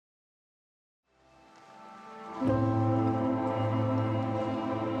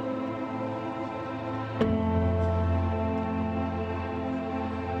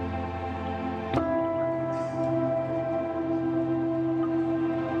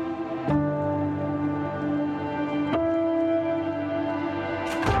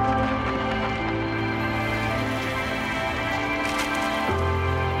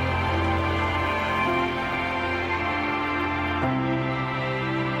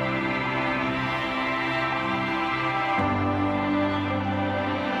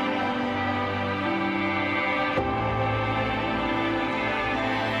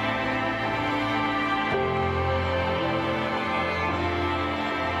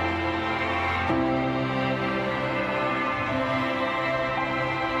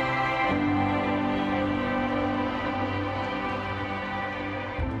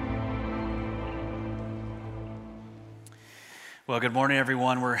Well, good morning,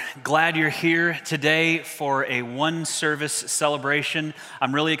 everyone. We're glad you're here today for a one-service celebration.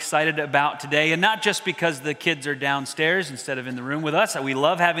 I'm really excited about today, and not just because the kids are downstairs instead of in the room with us. We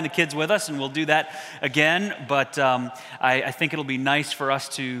love having the kids with us, and we'll do that again, but I think it'll be nice for us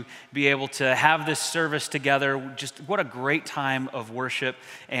to be able to have this service together. Just what a great time of worship,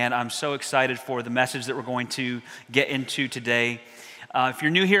 and I'm so excited for the message that we're going to get into today. If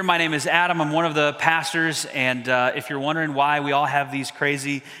you're new here, my name is Adam. I'm one of the pastors, and if you're wondering why we all have these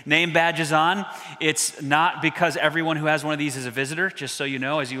crazy name badges on, it's not because everyone who has one of these is a visitor, just so you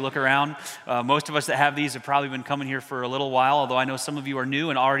know, as you look around. Most of us that have these have probably been coming here for a little while, although I know some of you are new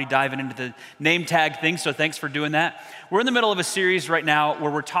and already diving into the name tag thing, so thanks for doing that. We're in the middle of a series right now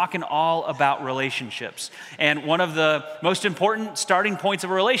where we're talking all about relationships, and one of the most important starting points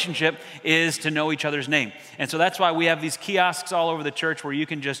of a relationship is to know each other's name, and so that's why we have these kiosks all over the church where you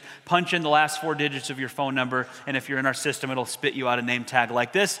can just punch in the last 4 digits of your phone number, and if you're in our system, it'll spit you out a name tag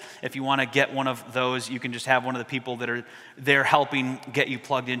like this. If you want to get one of those, you can just have one of the people that are there helping get you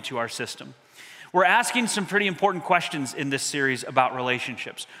plugged into our system. We're asking some pretty important questions in this series about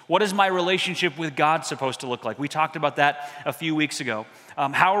relationships. What is my relationship with God supposed to look like? We talked about that a few weeks ago.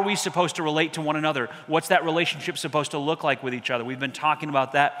 How are we supposed to relate to one another? What's that relationship supposed to look like with each other? We've been talking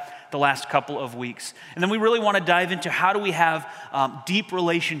about that the last couple of weeks. And then we really want to dive into how do we have deep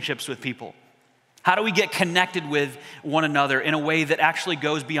relationships with people? How do we get connected with one another in a way that actually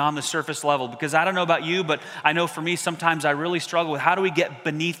goes beyond the surface level? Because I don't know about you, but I know for me, sometimes I really struggle with how do we get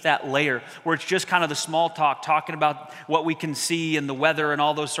beneath that layer where it's just kind of the small talk, talking about what we can see and the weather and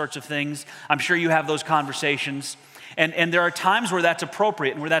all those sorts of things. I'm sure you have those conversations. And there are times where that's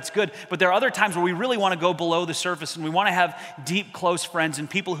appropriate and where that's good, but there are other times where we really want to go below the surface and we want to have deep, close friends and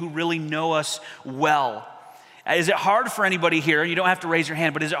people who really know us well. Is it hard for anybody here, and you don't have to raise your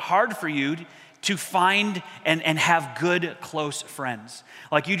hand, but is it hard for you to find and have good, close friends?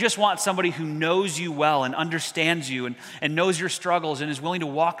 Like you just want somebody who knows you well and understands you and knows your struggles and is willing to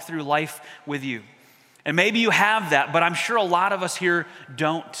walk through life with you. And maybe you have that, but I'm sure a lot of us here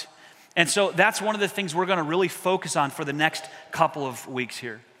don't. And so that's one of the things we're going to really focus on for the next couple of weeks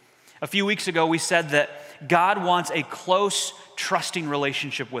here. A few weeks ago, we said that God wants a close, trusting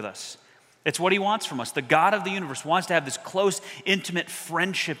relationship with us. It's what he wants from us. The God of the universe wants to have this close, intimate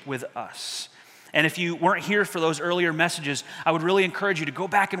friendship with us. And if you weren't here for those earlier messages, I would really encourage you to go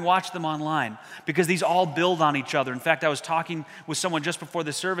back and watch them online because these all build on each other. In fact, I was talking with someone just before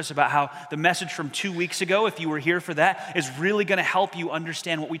the service about how the message from 2 weeks ago, if you were here for that, is really going to help you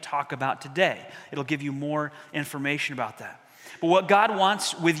understand what we talk about today. It'll give you more information about that. But what God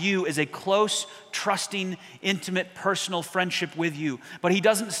wants with you is a close, trusting, intimate, personal friendship with you. But he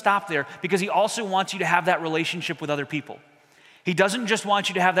doesn't stop there because he also wants you to have that relationship with other people. He doesn't just want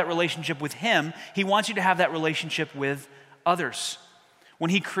you to have that relationship with him, he wants you to have that relationship with others.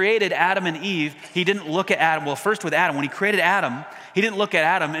 When he created Adam and Eve, he didn't look at Adam, well, first with Adam, when he created Adam, he didn't look at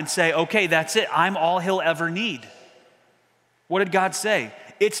Adam and say, okay, that's it, I'm all he'll ever need. What did God say?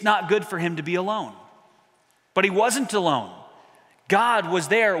 It's not good for him to be alone. But he wasn't alone. God was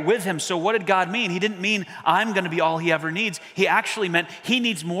there with him, so what did God mean? He didn't mean I'm going to be all he ever needs. He actually meant he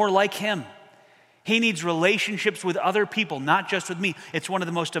needs more like him. He needs relationships with other people, not just with me. It's one of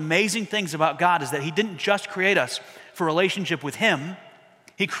the most amazing things about God is that he didn't just create us for relationship with him.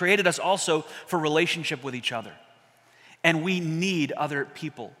 He created us also for relationship with each other. And we need other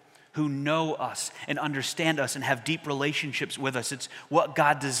people who know us and understand us and have deep relationships with us. It's what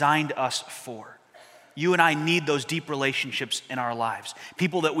God designed us for. You and I need those deep relationships in our lives.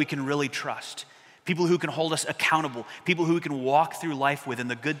 People that we can really trust. People who can hold us accountable, people who we can walk through life with in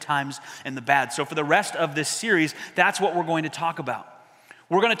the good times and the bad. So for the rest of this series, that's what we're going to talk about.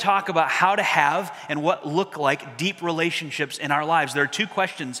 We're going to talk about how to have and what look like deep relationships in our lives. There are 2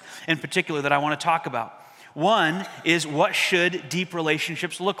 questions in particular that I want to talk about. One is, what should deep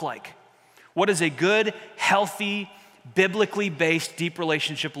relationships look like? What does a good, healthy, biblically based deep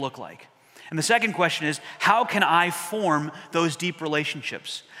relationship look like? And the second question is, how can I form those deep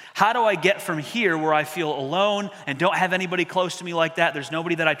relationships? How do I get from here where I feel alone and don't have anybody close to me like that, there's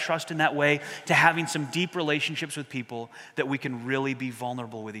nobody that I trust in that way, to having some deep relationships with people that we can really be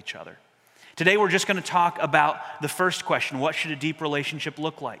vulnerable with each other? Today we're just going to talk about the first question, what should a deep relationship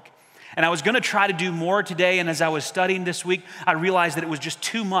look like? And I was going to try to do more today, and as I was studying this week, I realized that it was just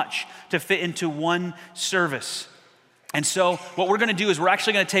too much to fit into one service. And so what we're going to do is we're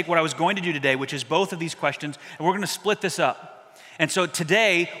actually going to take what I was going to do today, which is both of these questions, and we're going to split this up. And so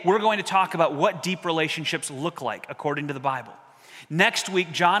today, we're going to talk about what deep relationships look like according to the Bible. Next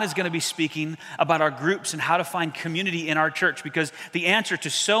week, John is going to be speaking about our groups and how to find community in our church, because the answer to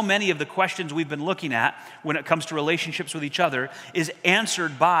so many of the questions we've been looking at when it comes to relationships with each other is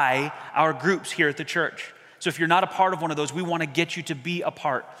answered by our groups here at the church. So if you're not a part of one of those, we want to get you to be a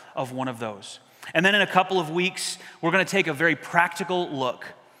part of one of those. And then in a couple of weeks, we're going to take a very practical look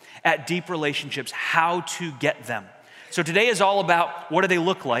at deep relationships, how to get them. So today is all about what do they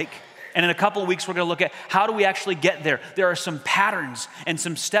look like? And in a couple of weeks, we're going to look at how do we actually get there. There are some patterns and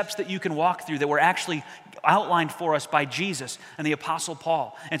some steps that you can walk through that were actually outlined for us by Jesus and the Apostle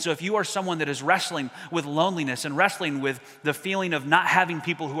Paul. And so if you are someone that is wrestling with loneliness and wrestling with the feeling of not having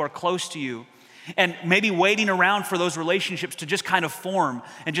people who are close to you, and maybe waiting around for those relationships to just kind of form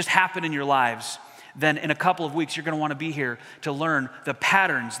and just happen in your lives, then in a couple of weeks, you're going to want to be here to learn the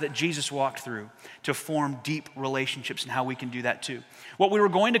patterns that Jesus walked through to form deep relationships and how we can do that too. What we were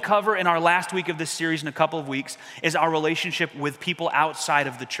going to cover in our last week of this series in a couple of weeks is our relationship with people outside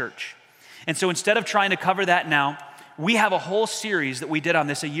of the church. And so instead of trying to cover that now, we have a whole series that we did on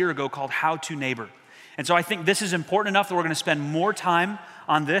this a year ago called How to Neighbor. And so I think this is important enough that we're going to spend more time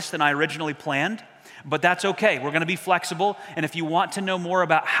on this than I originally planned. But that's okay. We're going to be flexible. And if you want to know more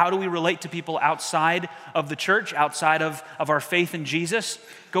about how do we relate to people outside of the church, outside of our faith in Jesus,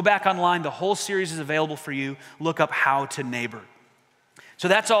 go back online. The whole series is available for you. Look up How to Neighbor. So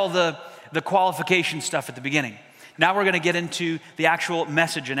that's all the qualification stuff at the beginning. Now we're going to get into the actual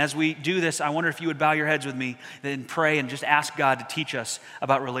message. And as we do this, I wonder if you would bow your heads with me and pray and just ask God to teach us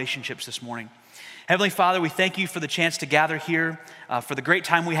about relationships this morning. Heavenly Father, we thank you for the chance to gather here, for the great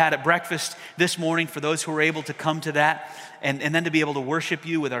time we had at breakfast this morning, for those who were able to come to that, and then to be able to worship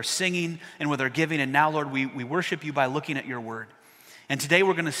you with our singing and with our giving. And now, Lord, we worship you by looking at your word. And today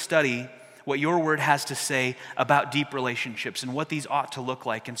we're going to study what your word has to say about deep relationships and what these ought to look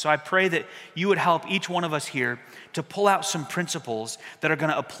like. And so I pray that you would help each one of us here to pull out some principles that are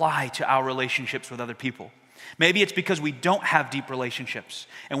going to apply to our relationships with other people. Maybe it's because we don't have deep relationships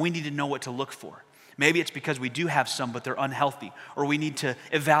and we need to know what to look for. Maybe it's because we do have some, but they're unhealthy, or we need to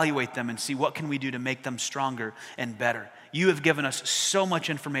evaluate them and see what can we do to make them stronger and better. You have given us so much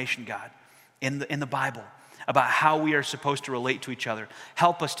information, God, in the Bible about how we are supposed to relate to each other.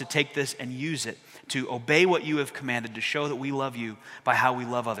 Help us to take this and use it to obey what you have commanded, to show that we love you by how we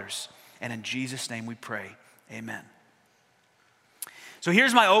love others. And in Jesus' name we pray, amen. So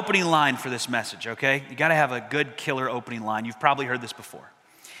here's my opening line for this message, okay? You gotta have a good killer opening line. You've probably heard this before.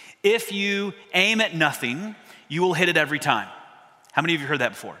 If you aim at nothing, you will hit it every time. How many of you heard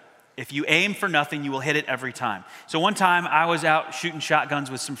that before? If you aim for nothing, you will hit it every time. So one time I was out shooting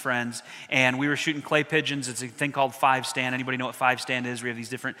shotguns with some friends, and we were shooting clay pigeons. It's a thing called 5-stand. Anybody know what 5-stand is? We have these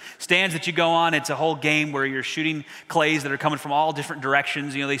different stands that you go on. It's a whole game where you're shooting clays that are coming from all different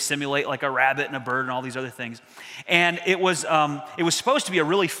directions. You know, they simulate like a rabbit and a bird and all these other things. And it was supposed to be a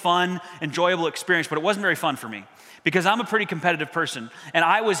really fun, enjoyable experience, but it wasn't very fun for me because I'm a pretty competitive person, and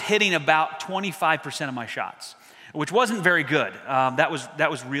I was hitting about 25% of my shots, which wasn't very good. That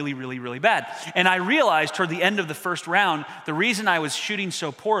was really, really, really bad. And I realized toward the end of the first round, the reason I was shooting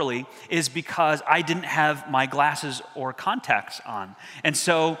so poorly is because I didn't have my glasses or contacts on. And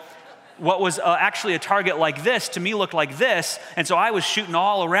so what was actually a target like this, to me looked like this, and so I was shooting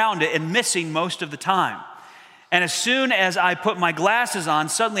all around it and missing most of the time. And as soon as I put my glasses on,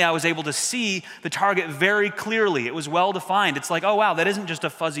 suddenly I was able to see the target very clearly. It was well defined. It's like, oh wow, that isn't just a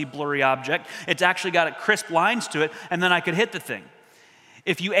fuzzy, blurry object. It's actually got crisp lines to it, and then I could hit the thing.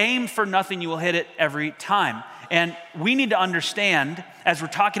 If you aim for nothing, you will hit it every time. And we need to understand, as we're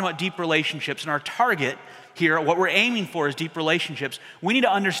talking about deep relationships, and our target here, what we're aiming for is deep relationships, we need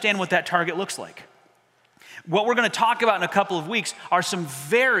to understand what that target looks like. What we're going to talk about in a couple of weeks are some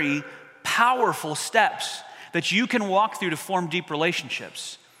very powerful steps that you can walk through to form deep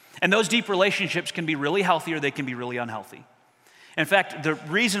relationships. And those deep relationships can be really healthy or they can be really unhealthy. In fact, the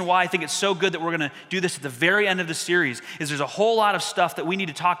reason why I think it's so good that we're going to do this at the very end of the series is there's a whole lot of stuff that we need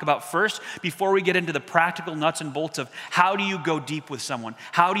to talk about first before we get into the practical nuts and bolts of how do you go deep with someone?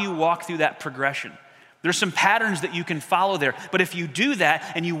 How do you walk through that progression? There's some patterns that you can follow there, but if you do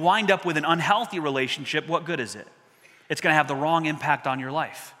that and you wind up with an unhealthy relationship, what good is it? It's going to have the wrong impact on your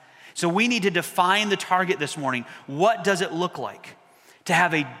life. So we need to define the target this morning. What does it look like to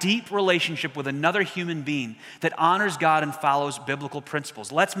have a deep relationship with another human being that honors God and follows biblical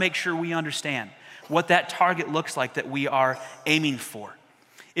principles? Let's make sure we understand what that target looks like that we are aiming for.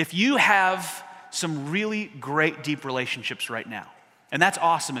 If you have some really great deep relationships right now, and that's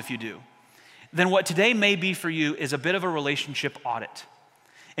awesome if you do, then what today may be for you is a bit of a relationship audit.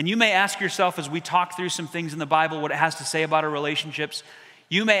 And you may ask yourself as we talk through some things in the Bible, what it has to say about our relationships,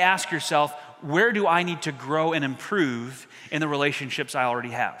 You may ask yourself, where do I need to grow and improve in the relationships I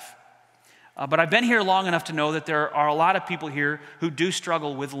already have? But I've been here long enough to know that there are a lot of people here who do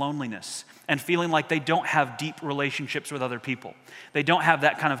struggle with loneliness and feeling like they don't have deep relationships with other people. They don't have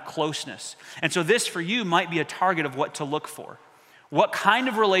that kind of closeness. And so this for you might be a target of what to look for. What kind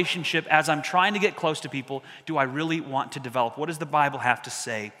of relationship, as I'm trying to get close to people, do I really want to develop? What does the Bible have to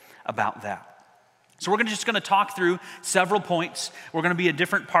say about that? So we're just going to talk through several points. We're going to be at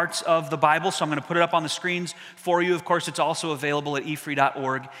different parts of the Bible, so I'm going to put it up on the screens for you. Of course, it's also available at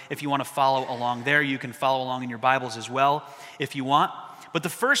efree.org. If you want to follow along there, you can follow along in your Bibles as well if you want. But the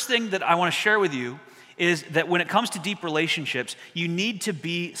first thing that I want to share with you is that when it comes to deep relationships, you need to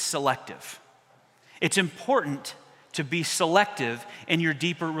be selective. It's important to be selective in your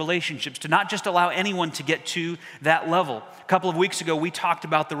deeper relationships, to not just allow anyone to get to that level. A couple of weeks ago, we talked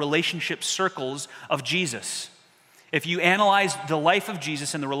about the relationship circles of Jesus. If you analyze the life of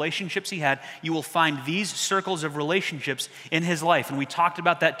Jesus and the relationships he had, you will find these circles of relationships in his life. And we talked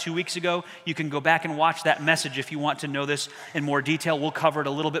about that 2 weeks ago. You can go back and watch that message if you want to know this in more detail. We'll cover it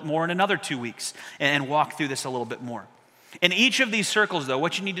a little bit more in another 2 weeks and walk through this a little bit more. In each of these circles, though,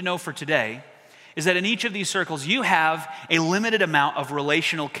 what you need to know for today is that in each of these circles, you have a limited amount of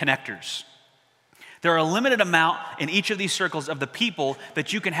relational connectors. There are a limited amount in each of these circles of the people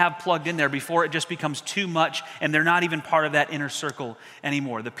that you can have plugged in there before it just becomes too much and they're not even part of that inner circle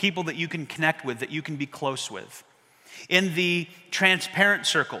anymore. The people that you can connect with, that you can be close with. In the transparent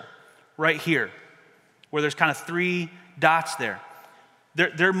circle, right here, where there's kind of 3 dots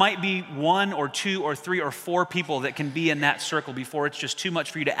there might be 1 or 2 or 3 or 4 people that can be in that circle before it's just too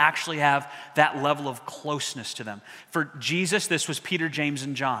much for you to actually have that level of closeness to them. For Jesus, this was Peter, James,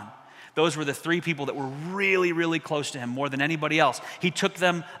 and John. Those were the 3 people that were really, really close to him more than anybody else. He took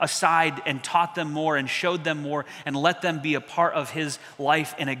them aside and taught them more and showed them more and let them be a part of his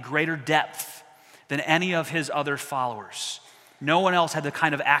life in a greater depth than any of his other followers. No one else had the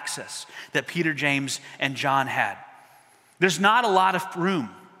kind of access that Peter, James, and John had. There's not a lot of room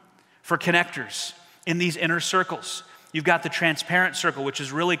for connectors in these inner circles. You've got the transparent circle, which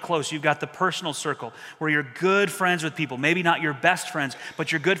is really close. You've got the personal circle, where you're good friends with people. Maybe not your best friends,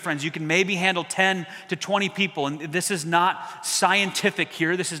 but you're good friends. You can maybe handle 10 to 20 people. And this is not scientific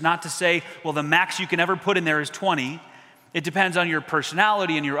here. This is not to say, well, the max you can ever put in there is 20. It depends on your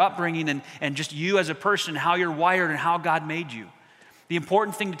personality and your upbringing and just you as a person, how you're wired and how God made you. The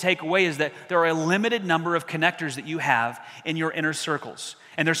important thing to take away is that there are a limited number of connectors that you have in your inner circles.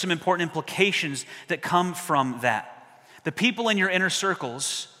 And there's some important implications that come from that. The people in your inner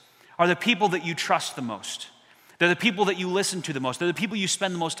circles are the people that you trust the most. They're the people that you listen to the most. They're the people you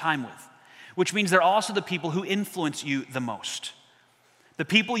spend the most time with, which means they're also the people who influence you the most. The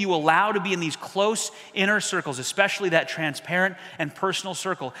people you allow to be in these close inner circles, especially that transparent and personal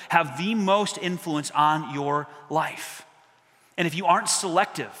circle, have the most influence on your life. And if you aren't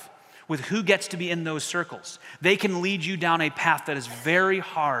selective with who gets to be in those circles, they can lead you down a path that is very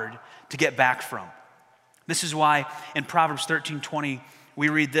hard to get back from. This is why in Proverbs 13:20 we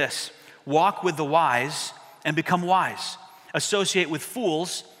read this: walk with the wise and become wise. Associate with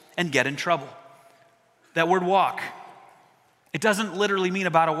fools and get in trouble. That word walk, it doesn't literally mean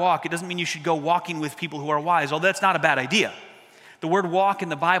about a walk. It doesn't mean you should go walking with people who are wise, although that's not a bad idea. The word walk in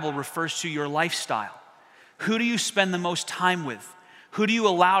the Bible refers to your lifestyle. Who do you spend the most time with? Who do you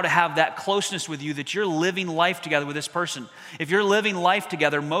allow to have that closeness with you that you're living life together with this person? If you're living life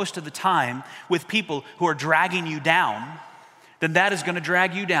together most of the time with people who are dragging you down, then that is going to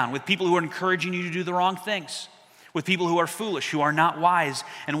drag you down. With people who are encouraging you to do the wrong things, with people who are foolish, who are not wise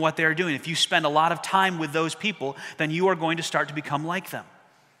in what they're doing. If you spend a lot of time with those people, then you are going to start to become like them.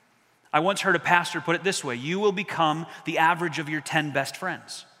 I once heard a pastor put it this way: you will become the average of your 10 best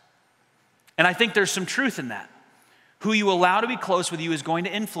friends. And I think there's some truth in that. Who you allow to be close with you is going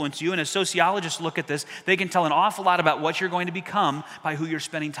to influence you. And as sociologists look at this, they can tell an awful lot about what you're going to become by who you're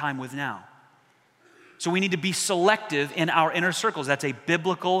spending time with now. So we need to be selective in our inner circles. That's a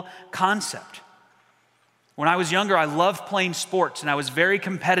biblical concept. When I was younger, I loved playing sports and I was very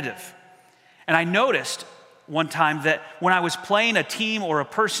competitive. And I noticed one time that when I was playing a team or a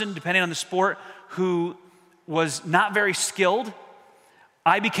person, depending on the sport, who was not very skilled,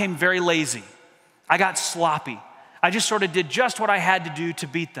 I became very lazy. I got sloppy. I just sort of did just what I had to do to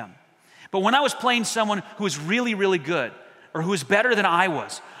beat them. But when I was playing someone who was really, really good, or who was better than I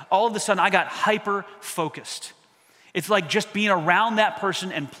was, all of a sudden I got hyper-focused. It's like just being around that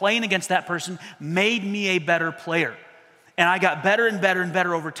person and playing against that person made me a better player. And I got better and better and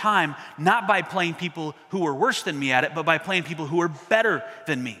better over time, not by playing people who were worse than me at it, but by playing people who were better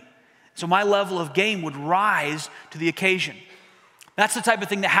than me. So my level of game would rise to the occasion. That's the type of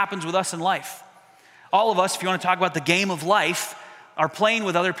thing that happens with us in life. All of us, if you want to talk about the game of life, are playing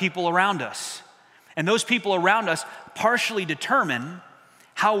with other people around us. And those people around us partially determine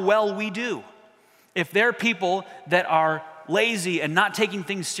how well we do. If they're people that are lazy and not taking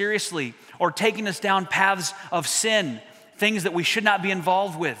things seriously, or taking us down paths of sin, things that we should not be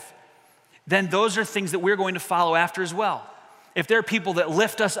involved with, then those are things that we're going to follow after as well. If they're people that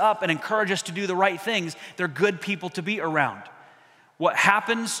lift us up and encourage us to do the right things, they're good people to be around. What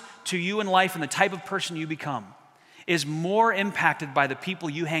happens to you in life and the type of person you become is more impacted by the people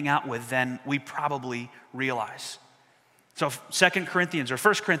you hang out with than we probably realize. So 2 Corinthians or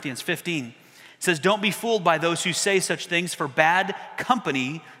 1 Corinthians 15 says, don't be fooled by those who say such things, for bad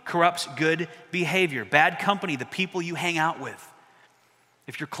company corrupts good behavior. Bad company, the people you hang out with.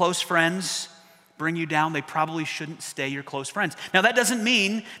 If your close friends bring you down, they probably shouldn't stay your close friends. Now, that doesn't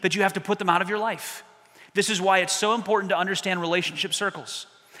mean that you have to put them out of your life. This is why it's so important to understand relationship circles.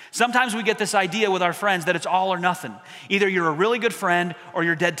 Sometimes we get this idea with our friends that it's all or nothing. Either you're a really good friend or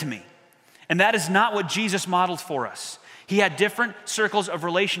you're dead to me. And that is not what Jesus modeled for us. He had different circles of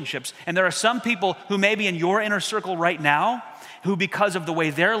relationships. And there are some people who may be in your inner circle right now who, because of the way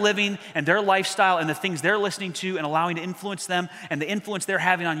they're living and their lifestyle and the things they're listening to and allowing to influence them and the influence they're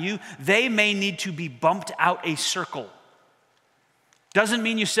having on you, they may need to be bumped out a circle. Doesn't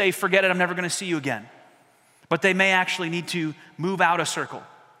mean you say, forget it, I'm never going to see you again. But they may actually need to move out a circle.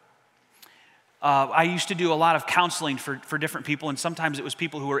 I used to do a lot of counseling for different people, and sometimes it was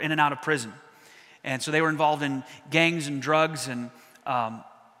people who were in and out of prison. And so they were involved in gangs and drugs. And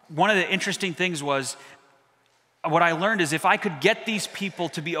one of the interesting things was, what I learned is if I could get these people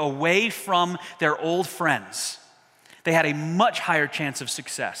to be away from their old friends, they had a much higher chance of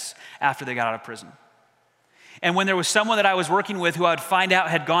success after they got out of prison. And when there was someone that I was working with who I would find out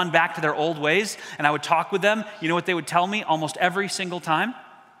had gone back to their old ways, and I would talk with them, you know what they would tell me almost every single time?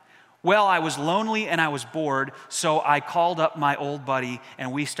 Well, I was lonely and I was bored, so I called up my old buddy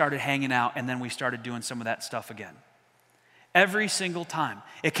and we started hanging out, and then we started doing some of that stuff again. Every single time,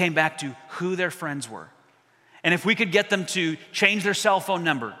 it came back to who their friends were. And if we could get them to change their cell phone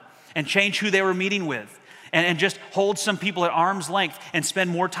number and change who they were meeting with, and just hold some people at arm's length and spend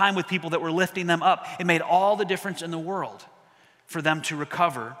more time with people that were lifting them up, it made all the difference in the world for them to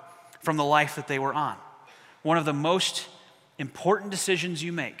recover from the life that they were on. One of the most important decisions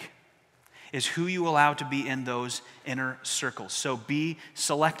you make is who you allow to be in those inner circles. So be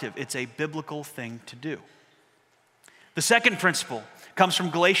selective. It's a biblical thing to do. The second principle comes from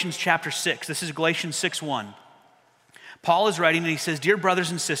Galatians chapter 6. This is Galatians 6:1. Paul is writing and he says, dear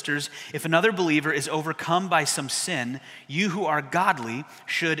brothers and sisters, if another believer is overcome by some sin, you who are godly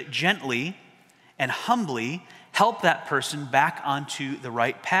should gently and humbly help that person back onto the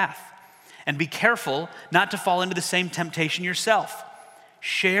right path. And be careful not to fall into the same temptation yourself.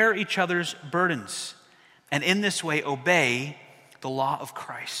 Share each other's burdens, and in this way obey the law of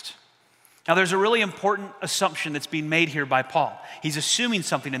Christ. Now, there's a really important assumption that's being made here by Paul. He's assuming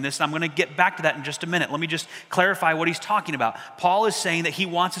something in this, and I'm going to get back to that in just a minute. Let me just clarify what he's talking about. Paul is saying that he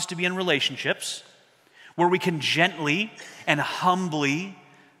wants us to be in relationships where we can gently and humbly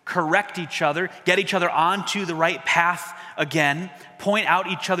correct each other, get each other onto the right path again, point out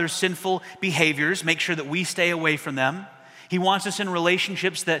each other's sinful behaviors, make sure that we stay away from them. He wants us in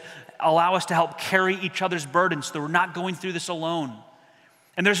relationships that allow us to help carry each other's burdens so that we're not going through this alone.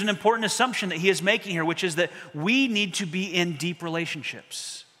 And there's an important assumption that he is making here, which is that we need to be in deep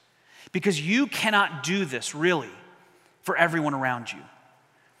relationships. Because you cannot do this, really, for everyone around you.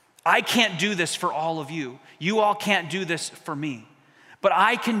 I can't do this for all of you. You all can't do this for me. But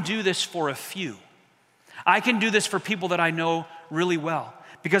I can do this for a few. I can do this for people that I know really well.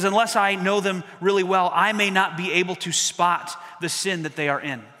 Because unless I know them really well, I may not be able to spot the sin that they are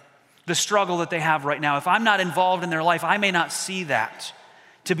in, the struggle that they have right now. If I'm not involved in their life, I may not see that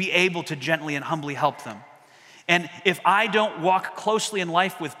to be able to gently and humbly help them. And if I don't walk closely in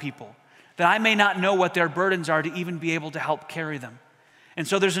life with people, then I may not know what their burdens are to even be able to help carry them. And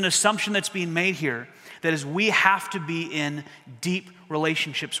so there's an assumption that's being made here that is we have to be in deep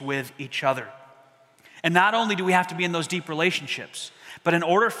relationships with each other. And not only do we have to be in those deep relationships, but in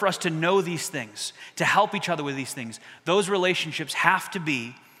order for us to know these things, to help each other with these things, those relationships have to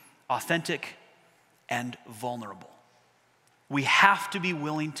be authentic and vulnerable. We have to be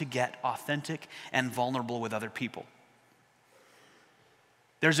willing to get authentic and vulnerable with other people.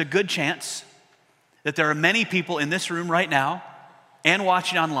 There's a good chance that there are many people in this room right now and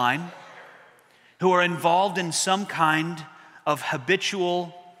watching online who are involved in some kind of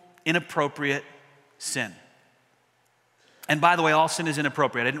habitual, inappropriate sin. And by the way, all sin is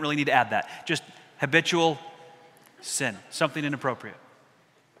inappropriate. I didn't really need to add that. Just habitual, Sin, something inappropriate.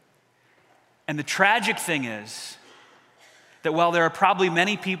 And the tragic thing is that while there are probably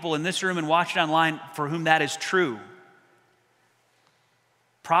many people in this room and watching online for whom that is true,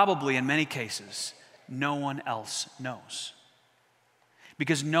 probably in many cases, no one else knows.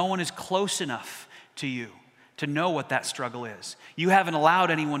 Because no one is close enough to you to know what that struggle is. You haven't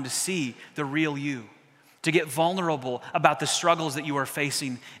allowed anyone to see the real you, to get vulnerable about the struggles that you are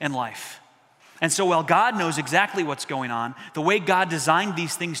facing in life. And so while God knows exactly what's going on, the way God designed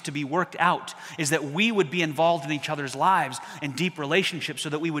these things to be worked out is that we would be involved in each other's lives in deep relationships so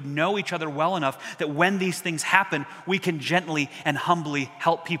that we would know each other well enough that when these things happen, we can gently and humbly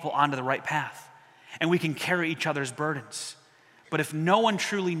help people onto the right path. And we can carry each other's burdens. But if no one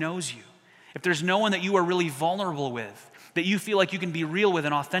truly knows you, if there's no one that you are really vulnerable with, that you feel like you can be real with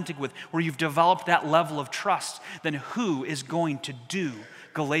and authentic with, where you've developed that level of trust, then who is going to do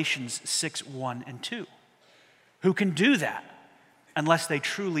Galatians 6:1 and 2? Who can do that unless they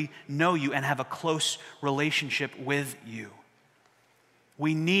truly know you and have a close relationship with you?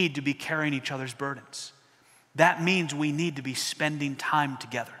 We need to be carrying each other's burdens. That means we need to be spending time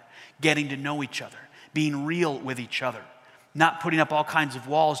together, getting to know each other, being real with each other, not putting up all kinds of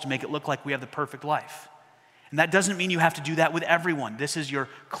walls to make it look like we have the perfect life. And that doesn't mean you have to do that with everyone. This is your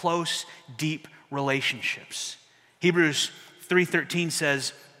close, deep relationships. Hebrews 3:13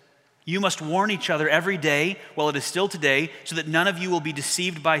 says, "You must warn each other every day while it is still today, so that none of you will be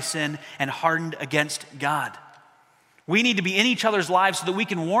deceived by sin and hardened against God." We need to be in each other's lives so that we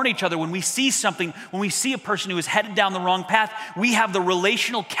can warn each other when we see something, when we see a person who is headed down the wrong path. We have the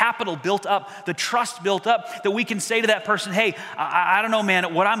relational capital built up, the trust built up, that we can say to that person, "Hey, I don't know,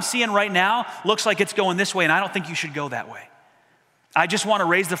 man, what I'm seeing right now looks like it's going this way, and I don't think you should go that way. I just want to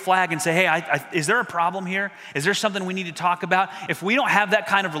raise the flag and say, hey, is there a problem here? Is there something we need to talk about?" If we don't have that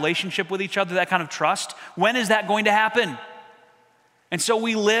kind of relationship with each other, that kind of trust, when is that going to happen? And so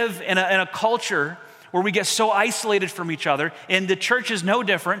we live in a culture where we get so isolated from each other, and the church is no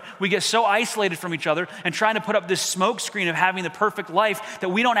different. We get so isolated from each other and trying to put up this smoke screen of having the perfect life that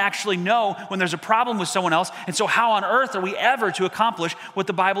we don't actually know when there's a problem with someone else. And so how on earth are we ever to accomplish what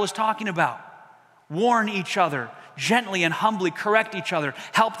the Bible is talking about? Warn each other, gently and humbly correct each other,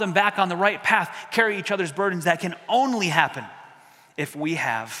 help them back on the right path, carry each other's burdens. That can only happen if we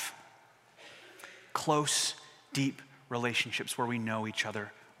have close, deep relationships where we know each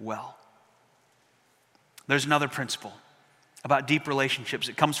other well. There's another principle about deep relationships.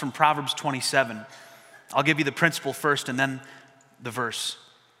 It comes from Proverbs 27. I'll give you the principle first and then the verse.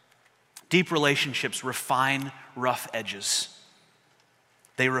 Deep relationships refine rough edges.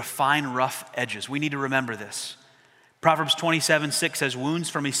 They refine rough edges. We need to remember this. Proverbs 27:6 says, "Wounds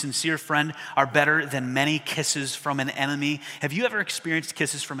from a sincere friend are better than many kisses from an enemy." Have you ever experienced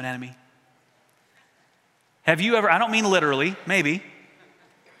kisses from an enemy? Have you ever, I don't mean literally, maybe.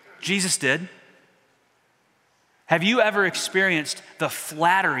 Jesus did. Have you ever experienced the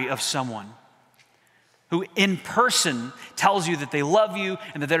flattery of someone who in person tells you that they love you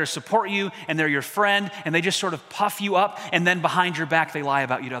and that they're to support you and they're your friend, and they just sort of puff you up, and then behind your back they lie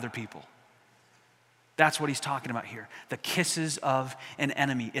about you to other people? That's what he's talking about here. The kisses of an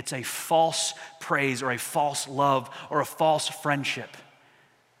enemy. It's a false praise or a false love or a false friendship,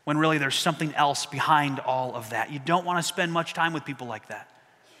 when really there's something else behind all of that. You don't want to spend much time with people like that.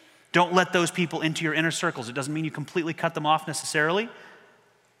 Don't let those people into your inner circles. It doesn't mean you completely cut them off necessarily,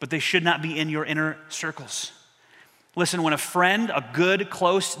 but they should not be in your inner circles. Listen, when a friend, a good,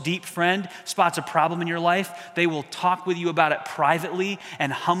 close, deep friend, spots a problem in your life, they will talk with you about it privately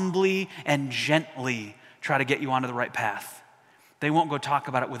and humbly and gently try to get you onto the right path. They won't go talk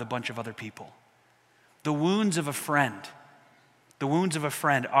about it with a bunch of other people. The wounds of a friend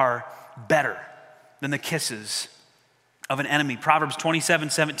are better than the kisses of an enemy. Proverbs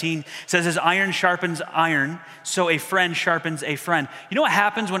 27:17 says, "As iron sharpens iron, so a friend sharpens a friend." You know what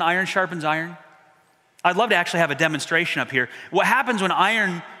happens when iron sharpens iron? I'd love to actually have a demonstration up here. What happens when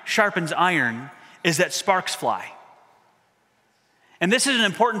iron sharpens iron is that sparks fly. And this is an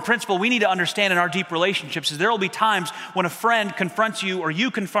important principle we need to understand in our deep relationships, is there will be times when a friend confronts you or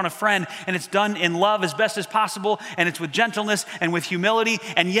you confront a friend, and it's done in love as best as possible, and it's with gentleness and with humility,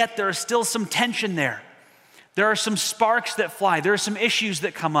 and yet there is still some tension there. There are some sparks that fly. There are some issues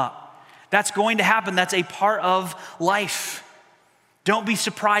that come up. That's going to happen. That's a part of life. Don't be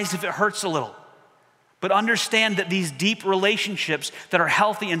surprised if it hurts a little. But understand that these deep relationships that are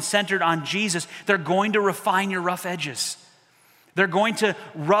healthy and centered on Jesus, they're going to refine your rough edges. They're going to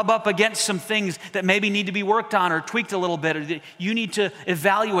rub up against some things that maybe need to be worked on or tweaked a little bit, or that you need to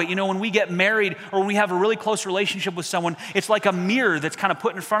evaluate. You know, when we get married or when we have a really close relationship with someone, it's like a mirror that's kind of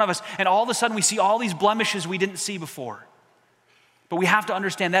put in front of us, and all of a sudden we see all these blemishes we didn't see before. But we have to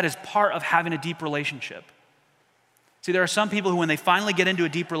understand that is part of having a deep relationship. See, there are some people who, when they finally get into a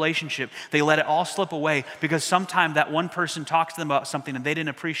deep relationship, they let it all slip away because sometime that one person talks to them about something and they didn't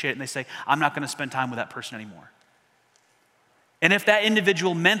appreciate it, and they say, I'm not going to spend time with that person anymore. And if that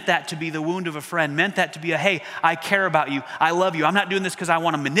individual meant that to be the wound of a friend, meant that to be a, hey, I care about you, I love you, I'm not doing this because I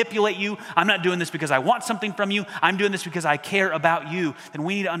want to manipulate you, I'm not doing this because I want something from you, I'm doing this because I care about you, then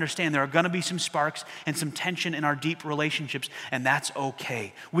we need to understand there are going to be some sparks and some tension in our deep relationships, and that's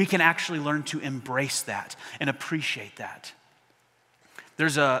okay. We can actually learn to embrace that and appreciate that.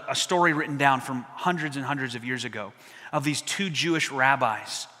 There's a story written down from hundreds and hundreds of years ago of these two Jewish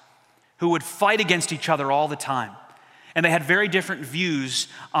rabbis who would fight against each other all the time. And they had very different views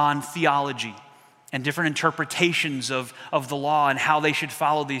on theology and different interpretations of the law and how they should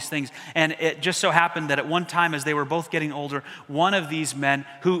follow these things. And it just so happened that at one time, as they were both getting older, one of these men,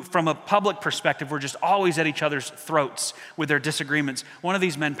 who from a public perspective were just always at each other's throats with their disagreements, one of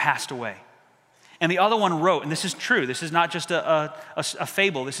these men passed away. And the other one wrote, and this is true, this is not just a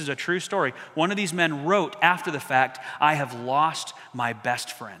fable, this is a true story. One of these men wrote after the fact, I have lost my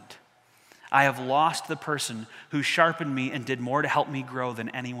best friend. I have lost the person who sharpened me and did more to help me grow than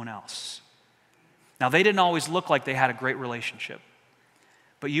anyone else. Now, they didn't always look like they had a great relationship.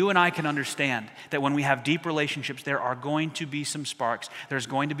 But you and I can understand that when we have deep relationships, there are going to be some sparks. There's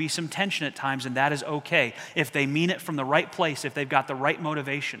going to be some tension at times, and that is okay. If they mean it from the right place, if they've got the right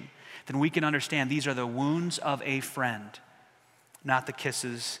motivation, then we can understand these are the wounds of a friend, not the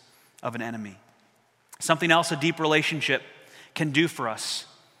kisses of an enemy. Something else a deep relationship can do for us,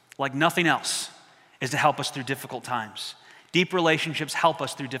 like nothing else, is to help us through difficult times. Deep relationships help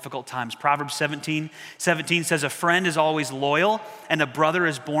us through difficult times. Proverbs 17:17 says, a friend is always loyal, and a brother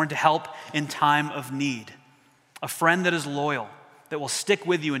is born to help in time of need. A friend that is loyal, that will stick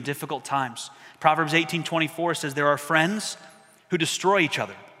with you in difficult times. Proverbs 18:24 says, there are friends who destroy each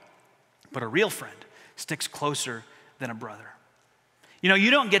other, but a real friend sticks closer than a brother. You know, you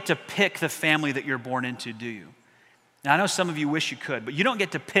don't get to pick the family that you're born into, do you? Now, I know some of you wish you could, but you don't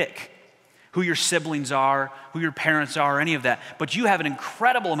get to pick who your siblings are, who your parents are, or any of that. But you have an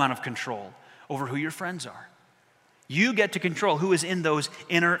incredible amount of control over who your friends are. You get to control who is in those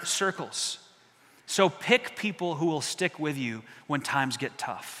inner circles. So pick people who will stick with you when times get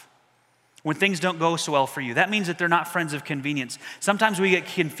tough, when things don't go so well for you. That means that they're not friends of convenience. Sometimes we get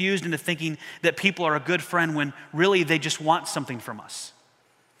confused into thinking that people are a good friend when really they just want something from us.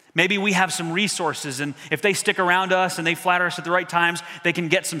 Maybe we have some resources, and if they stick around us and they flatter us at the right times, they can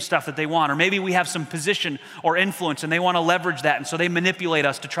get some stuff that they want. Or maybe we have some position or influence and they want to leverage that, and so they manipulate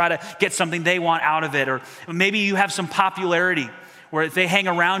us to try to get something they want out of it. Or maybe you have some popularity where if they hang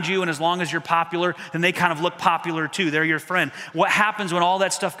around you and as long as you're popular, then they kind of look popular too. They're your friend. What happens when all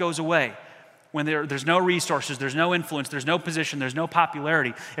that stuff goes away? When there's no resources, there's no influence, there's no position, there's no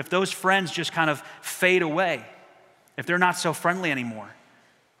popularity. If those friends just kind of fade away, if they're not so friendly anymore,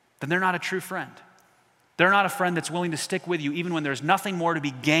 then they're not a true friend. They're not a friend that's willing to stick with you even when there's nothing more to be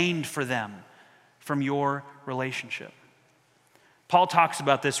gained for them from your relationship. Paul talks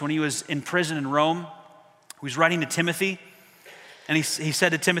about this when he was in prison in Rome. He was writing to Timothy, and he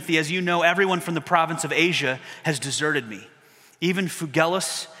said to Timothy, as you know, everyone from the province of Asia has deserted me, even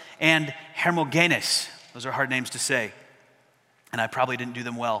Phygellus and Hermogenes. Those are hard names to say, and I probably didn't do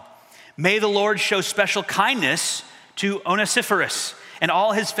them well. May the Lord show special kindness to Onesiphorus and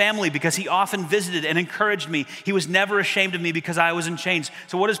all his family, because he often visited and encouraged me. He was never ashamed of me because I was in chains.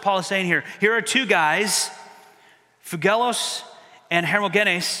 So what is Paul saying here? Here are two guys, Phygellus and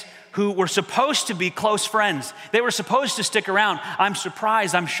Hermogenes, who were supposed to be close friends. They were supposed to stick around. I'm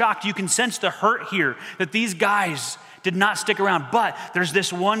surprised, I'm shocked. You can sense the hurt here that these guys did not stick around. But there's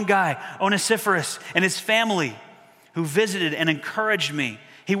this one guy, Onesiphorus, and his family who visited and encouraged me.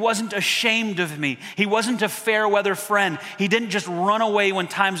 He wasn't ashamed of me. He wasn't a fair weather friend. He didn't just run away when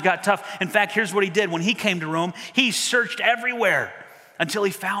times got tough. In fact, here's what he did. When he came to Rome, he searched everywhere until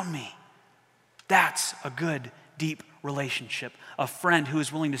he found me. That's a good, deep relationship. A friend who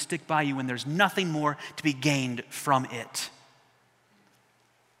is willing to stick by you when there's nothing more to be gained from it.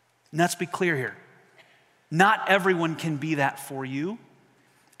 And let's be clear here. Not everyone can be that for you,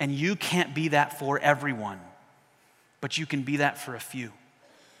 and you can't be that for everyone. But you can be that for a few.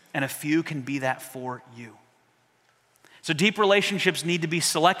 And a few can be that for you. So deep relationships need to be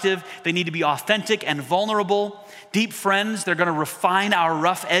selective. They need to be authentic and vulnerable. Deep friends, they're going to refine our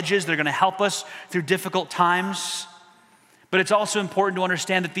rough edges. They're going to help us through difficult times. But it's also important to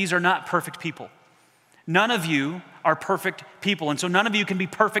understand that these are not perfect people. None of you are perfect people, and so none of you can be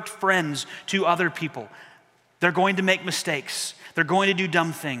perfect friends to other people. They're going to make mistakes. They're going to do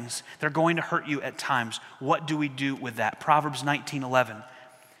dumb things. They're going to hurt you at times. What do we do with that? Proverbs 19:11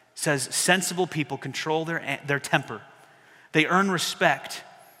 says, sensible people control their temper. They earn respect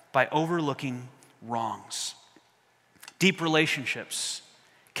by overlooking wrongs. Deep relationships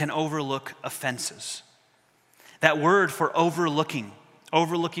can overlook offenses. That word for overlooking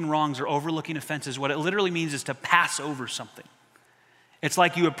wrongs or overlooking offenses, what it literally means is to pass over something. It's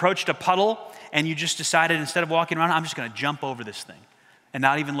like you approached a puddle and you just decided, instead of walking around, I'm just going to jump over this thing and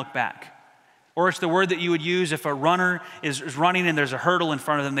not even look back. Or it's the word that you would use if a runner is running and there's a hurdle in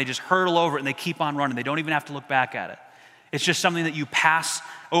front of them, they just hurdle over it and they keep on running. They don't even have to look back at it. It's just something that you pass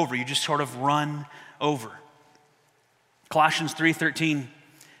over. You just sort of run over. Colossians 3:13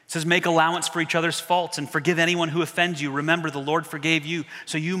 says, make allowance for each other's faults and forgive anyone who offends you. Remember, the Lord forgave you,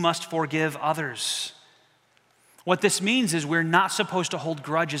 so you must forgive others. What this means is we're not supposed to hold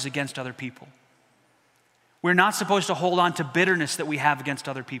grudges against other people. We're not supposed to hold on to bitterness that we have against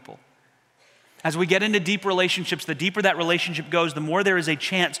other people. As we get into deep relationships, the deeper that relationship goes, the more there is a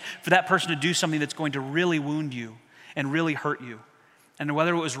chance for that person to do something that's going to really wound you and really hurt you. And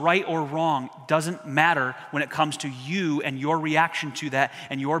whether it was right or wrong doesn't matter when it comes to you and your reaction to that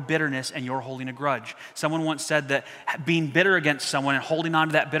and your bitterness and your holding a grudge. Someone once said that being bitter against someone and holding on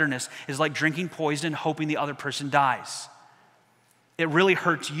to that bitterness is like drinking poison and hoping the other person dies. It really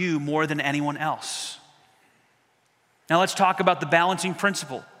hurts you more than anyone else. Now let's talk about the balancing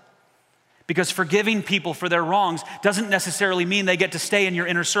principle. Because forgiving people for their wrongs doesn't necessarily mean they get to stay in your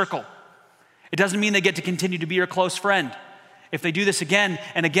inner circle. It doesn't mean they get to continue to be your close friend. If they do this again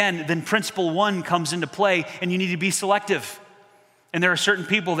and again, then principle 1 comes into play and you need to be selective. And there are certain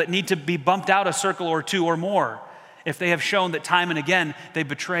people that need to be bumped out a circle or two or more if they have shown that time and again they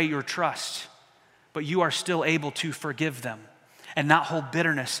betray your trust. But you are still able to forgive them and not hold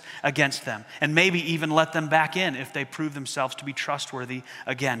bitterness against them, and maybe even let them back in if they prove themselves to be trustworthy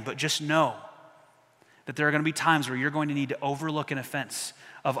again. But just know that there are going to be times where you're going to need to overlook an offense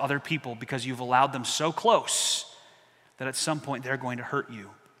of other people because you've allowed them so close that at some point they're going to hurt you.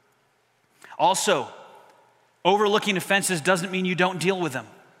 Also, overlooking offenses doesn't mean you don't deal with them.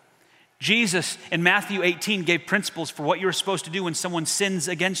 Jesus in Matthew 18 gave principles for what you're supposed to do when someone sins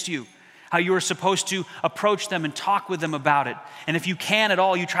against you, how you are supposed to approach them and talk with them about it. And if you can at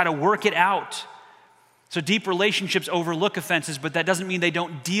all, you try to work it out. So deep relationships overlook offenses, but that doesn't mean they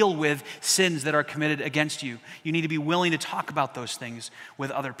don't deal with sins that are committed against you. You need to be willing to talk about those things with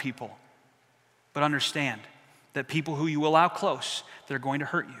other people. But understand that people who you allow close, they're going to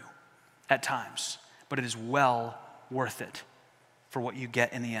hurt you at times, but it is well worth it for what you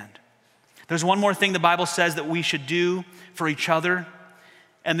get in the end. There's one more thing the Bible says that we should do for each other,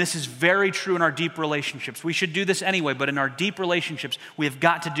 and this is very true in our deep relationships. We should do this anyway, but in our deep relationships, we have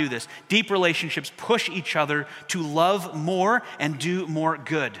got to do this. Deep relationships push each other to love more and do more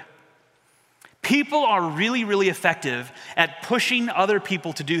good. People are really, really effective at pushing other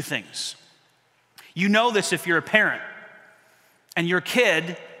people to do things. You know this if you're a parent and your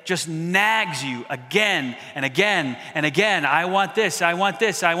kid just nags you again and again and again. I want this, I want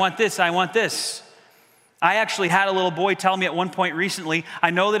this, I want this, I want this. I actually had a little boy tell me at one point recently, I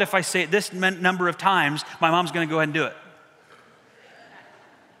know that if I say it this number of times, my mom's going to go ahead and do it.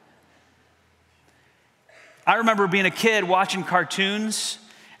 I remember being a kid watching cartoons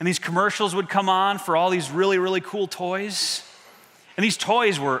and these commercials would come on for all these really, really cool toys. And these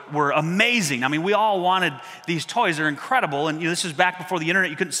toys were amazing. I mean, we all wanted these toys. They're incredible. And this was back before the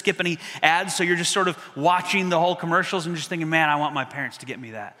internet. You couldn't skip any ads. So you're just sort of watching the whole commercials and just thinking, man, I want my parents to get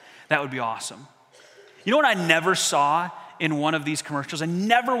me that. That would be awesome. You know what I never saw in one of these commercials? I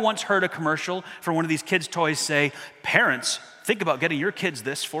never once heard a commercial for one of these kids' toys say, parents, think about getting your kids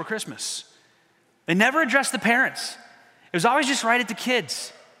this for Christmas. They never addressed the parents. It was always just right at the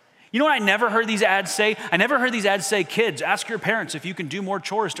kids. You know what I never heard these ads say? I never heard these ads say, kids, ask your parents if you can do more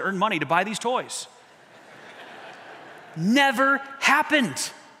chores to earn money to buy these toys. Never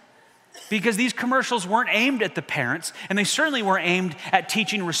happened. Because these commercials weren't aimed at the parents, and they certainly weren't aimed at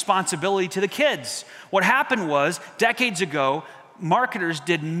teaching responsibility to the kids. What happened was, decades ago, marketers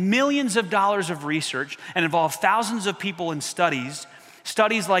did millions of dollars of research and involved thousands of people in studies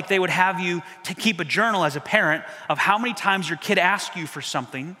like they would have you to keep a journal as a parent of how many times your kid asked you for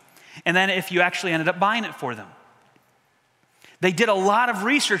something, and then if you actually ended up buying it for them. They did a lot of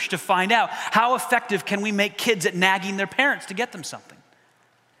research to find out how effective can we make kids at nagging their parents to get them something.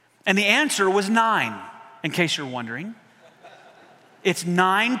 And the answer was 9, in case you're wondering. It's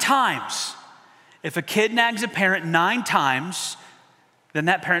 9 times. If a kid nags a parent 9 times, then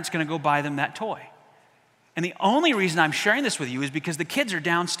that parent's gonna go buy them that toy. And the only reason I'm sharing this with you is because the kids are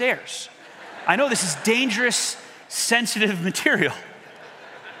downstairs. I know this is dangerous, sensitive material.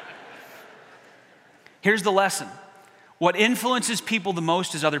 Here's the lesson. What influences people the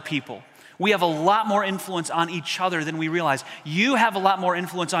most is other people. We have a lot more influence on each other than we realize. You have a lot more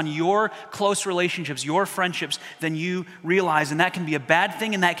influence on your close relationships, your friendships, than you realize, and that can be a bad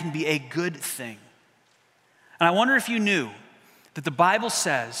thing and that can be a good thing. And I wonder if you knew that the Bible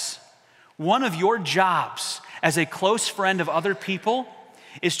says one of your jobs as a close friend of other people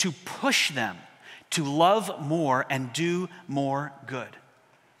is to push them to love more and do more good.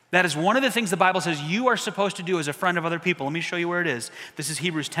 That is one of the things the Bible says you are supposed to do as a friend of other people. Let me show you where it is. This is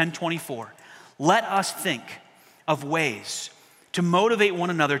Hebrews 10:24. Let us think of ways to motivate one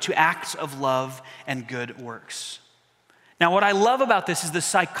another to acts of love and good works. Now, what I love about this is the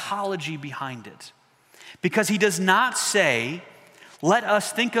psychology behind it. Because he does not say, let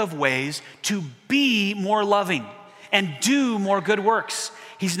us think of ways to be more loving and do more good works.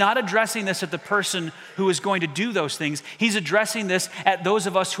 He's not addressing this at the person who is going to do those things. He's addressing this at those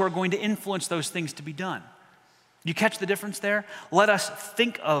of us who are going to influence those things to be done. You catch the difference there? Let us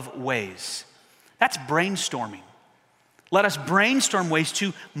think of ways. That's brainstorming. Let us brainstorm ways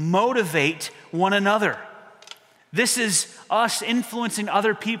to motivate one another. This is us influencing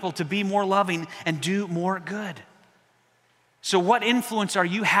other people to be more loving and do more good. So what influence are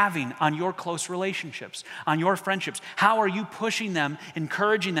you having on your close relationships, on your friendships? How are you pushing them,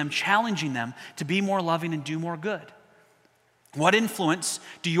 encouraging them, challenging them to be more loving and do more good? What influence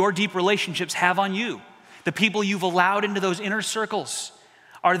do your deep relationships have on you? The people you've allowed into those inner circles,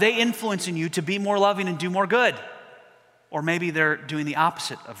 are they influencing you to be more loving and do more good? Or maybe they're doing the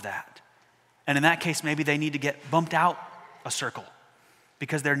opposite of that. And in that case, maybe they need to get bumped out a circle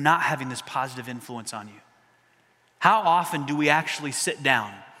because they're not having this positive influence on you. How often do we actually sit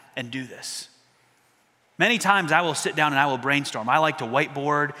down and do this? Many times I will sit down and I will brainstorm. I like to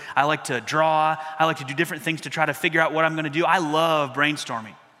whiteboard, I like to draw, I like to do different things to try to figure out what I'm gonna do. I love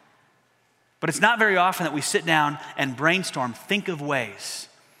brainstorming. But it's not very often that we sit down and brainstorm, think of ways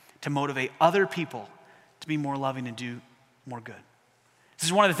to motivate other people to be more loving and do more good. This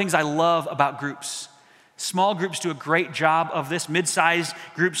is one of the things I love about groups. Small groups do a great job of this. Mid-sized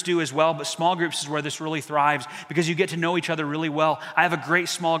groups do as well, but small groups is where this really thrives because you get to know each other really well. I have a great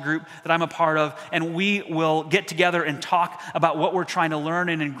small group that I'm a part of, and we will get together and talk about what we're trying to learn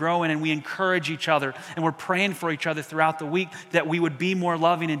in and grow in, and we encourage each other, and we're praying for each other throughout the week that we would be more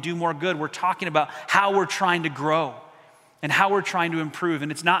loving and do more good. We're talking about how we're trying to grow and how we're trying to improve,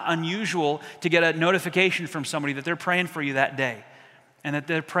 and it's not unusual to get a notification from somebody that they're praying for you that day, and that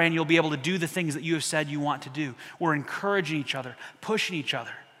they're praying you'll be able to do the things that you have said you want to do. We're encouraging each other, pushing each other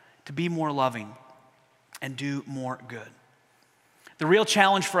to be more loving and do more good. The real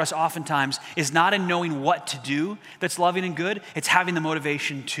challenge for us oftentimes is not in knowing what to do that's loving and good, it's having the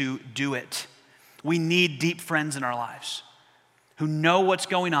motivation to do it. We need deep friends in our lives who know what's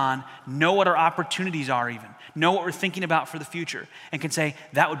going on, know what our opportunities are even, know what we're thinking about for the future, and can say,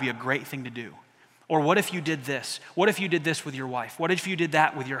 that would be a great thing to do. Or what if you did this? What if you did this with your wife? What if you did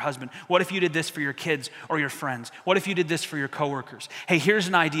that with your husband? What if you did this for your kids or your friends? What if you did this for your coworkers? Hey, here's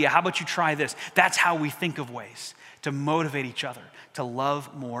an idea. How about you try this? That's how we think of ways to motivate each other to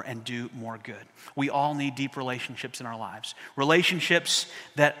love more and do more good. We all need deep relationships in our lives. Relationships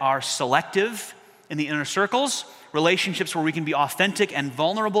that are selective in the inner circles, relationships where we can be authentic and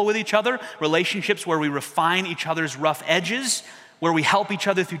vulnerable with each other, relationships where we refine each other's rough edges, where we help each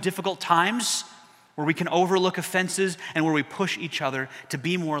other through difficult times, where we can overlook offenses, and where we push each other to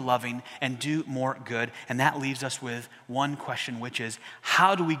be more loving and do more good. And that leaves us with one question, which is,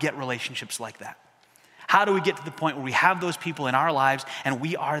 how do we get relationships like that? How do we get to the point where we have those people in our lives and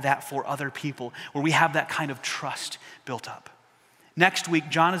we are that for other people, where we have that kind of trust built up? Next week,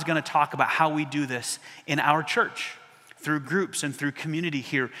 John is going to talk about how we do this in our church, through groups and through community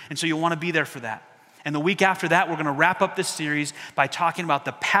here. And so you'll want to be there for that. And the week after that, we're going to wrap up this series by talking about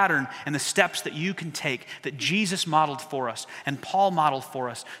the pattern and the steps that you can take that Jesus modeled for us and Paul modeled for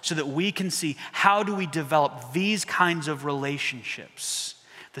us so that we can see how do we develop these kinds of relationships,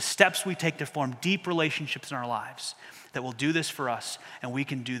 the steps we take to form deep relationships in our lives that will do this for us and we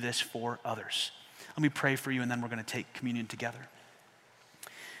can do this for others. Let me pray for you and then we're going to take communion together.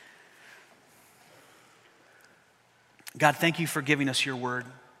 God, thank you for giving us your word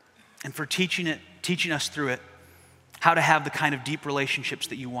and for teaching us through it how to have the kind of deep relationships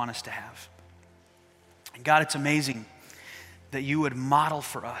that you want us to have. And God, it's amazing that you would model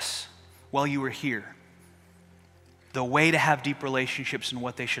for us while you were here the way to have deep relationships and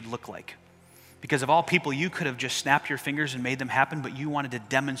what they should look like. Because of all people, you could have just snapped your fingers and made them happen, but you wanted to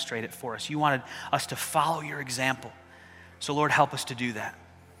demonstrate it for us. You wanted us to follow your example. So Lord, help us to do that.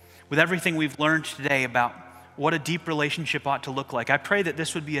 With everything we've learned today about what a deep relationship ought to look like, I pray that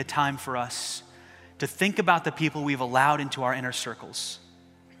this would be a time for us to think about the people we've allowed into our inner circles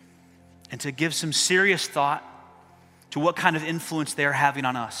and to give some serious thought to what kind of influence they're having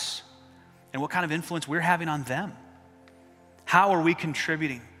on us and what kind of influence we're having on them. How are we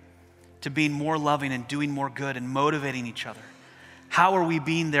contributing to being more loving and doing more good and motivating each other? How are we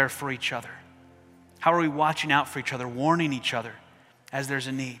being there for each other? How are we watching out for each other, warning each other as there's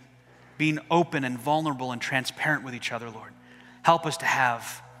a need? Being open and vulnerable and transparent with each other, Lord. Help us to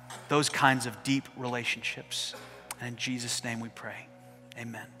have those kinds of deep relationships. And in Jesus' name we pray,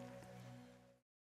 amen.